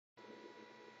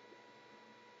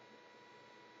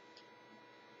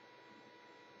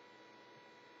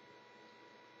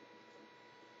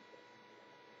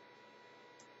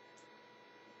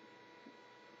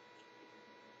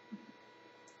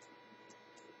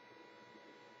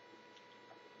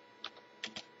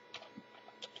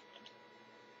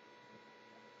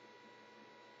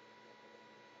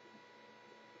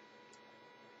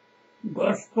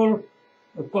Gospel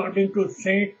according to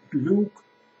Saint Luke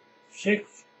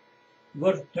 6,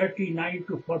 verse 39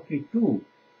 to 42.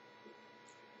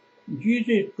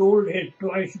 Jesus told his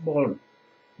twice-born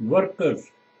workers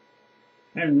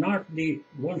and not the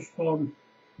once-born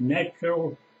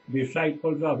natural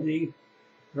disciples of the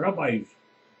Rabbis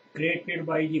created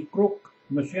by the crook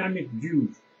Messianic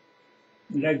Jews,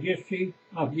 legacy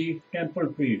of the temple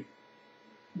priests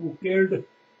who killed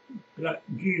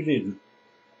Jesus.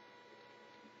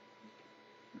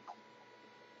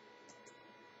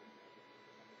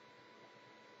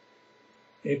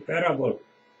 A parable.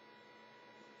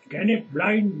 Can a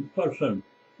blind person,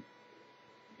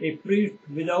 a priest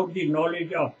without the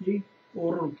knowledge of the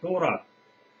oral Torah,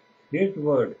 His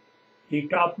Word, the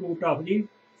Taproot of the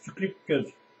Scriptures,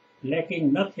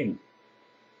 lacking nothing,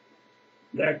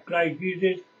 that Christ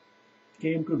Jesus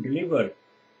came to deliver,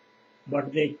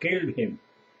 but they killed him,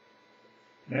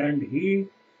 and he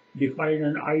defined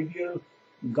an ideal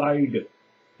guide,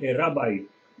 a rabbi,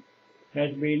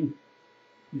 has been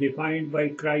defined by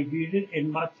Christ Jesus in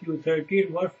Matthew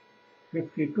 13, verse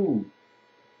 52.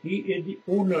 He is the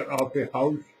owner of a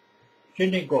house,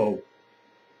 synagogue,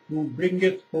 who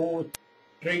bringeth forth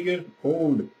treasures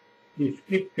old, the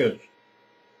scriptures,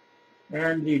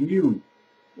 and the new,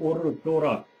 oral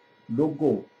Torah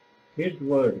Logo, His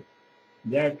Word,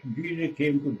 that Jesus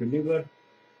came to deliver,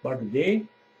 but they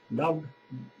loved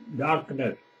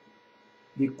darkness,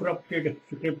 the corrupted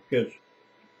scriptures,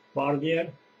 for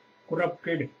their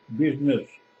corrupted business,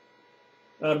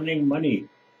 earning money,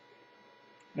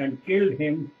 and killed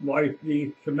him whilst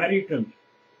the Samaritans,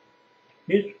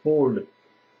 his fold,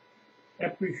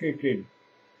 appreciated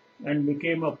and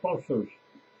became apostles,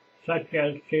 such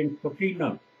as Saint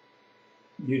Photina,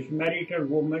 the Samaritan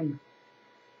woman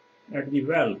at the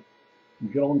well,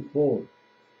 John 4.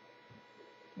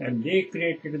 And they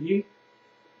created the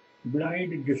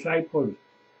blind disciples,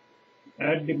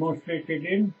 as demonstrated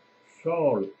in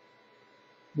Saul,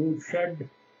 who shed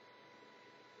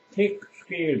thick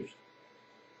scales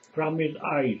from his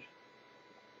eyes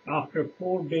after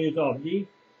 4 days of the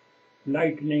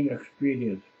Lightening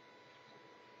Experience.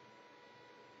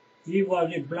 He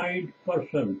was a blind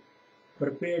person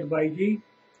prepared by the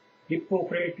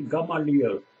hypocrite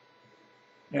Gamaliel,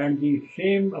 and the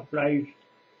same applies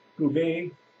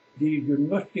today. These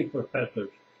university professors,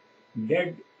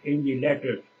 dead in the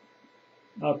letters,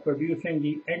 are producing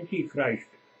the AntiChrist,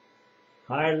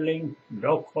 hireling,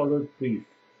 dog-followed priests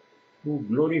who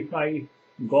glorify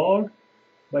God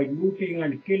by looting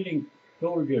and killing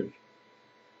soldiers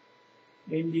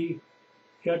in the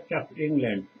Church of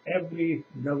England every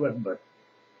November.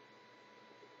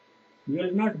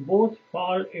 Will not both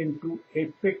fall into a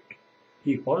pit?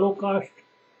 The Holocaust,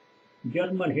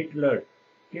 German Hitler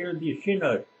killed the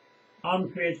sinner,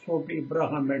 unfaithful to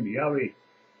Abraham and Yahweh.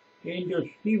 Angel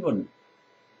Stephen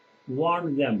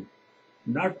warned them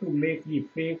not to make the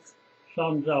fake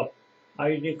sons of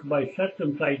Isaac by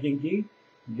circumcising the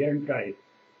Gentiles.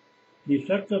 The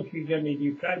circumcision is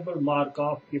the tribal mark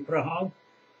of Abraham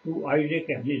to Isaac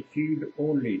and his seed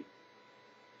only.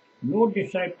 No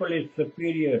disciple is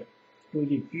superior to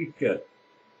the teacher,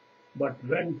 but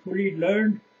when fully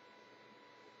learned,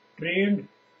 trained,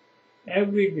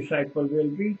 every disciple will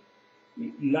be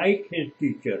like his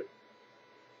teacher.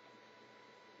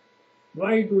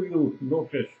 Why do you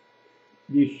notice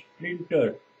the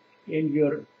splinter in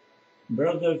your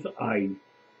brother's eye,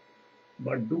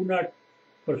 but do not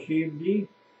perceive the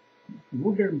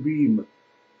wooden beam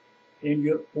in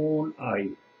your own eye?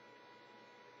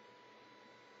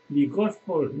 The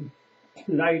gospel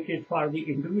light is for the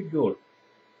individual,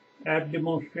 as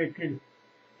demonstrated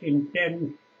in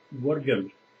 10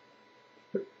 virgins.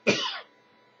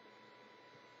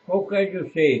 How can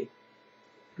you say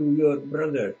to your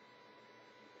brother,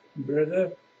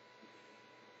 brother,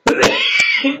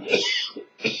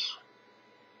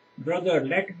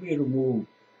 let me remove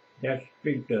that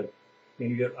splinter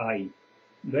in your eye,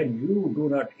 when you do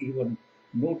not even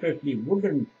notice the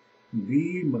wooden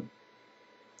beam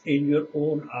in your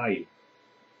own eye?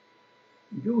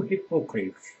 You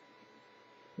hypocrites,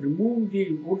 remove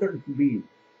the wooden beam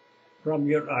from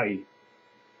your eye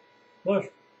first,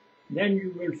 then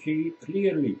you will see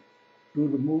clearly to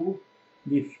remove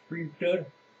the splinter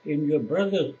in your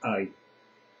brother's eye.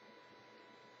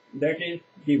 That is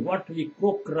what the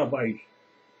crook rabbis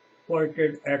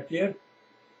pointed at their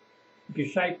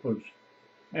disciples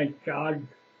and charged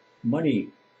money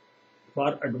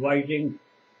for advising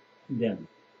them.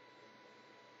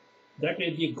 That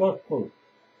is the gospel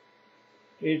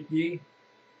is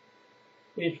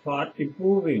for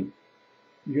improving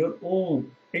your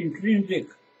own intrinsic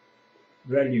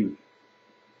values,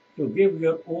 to give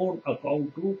your own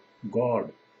account to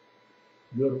God,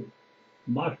 your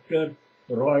master,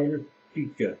 royal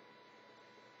teacher.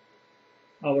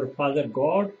 Our Father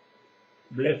God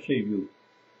blesses you.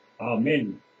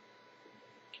 Amen.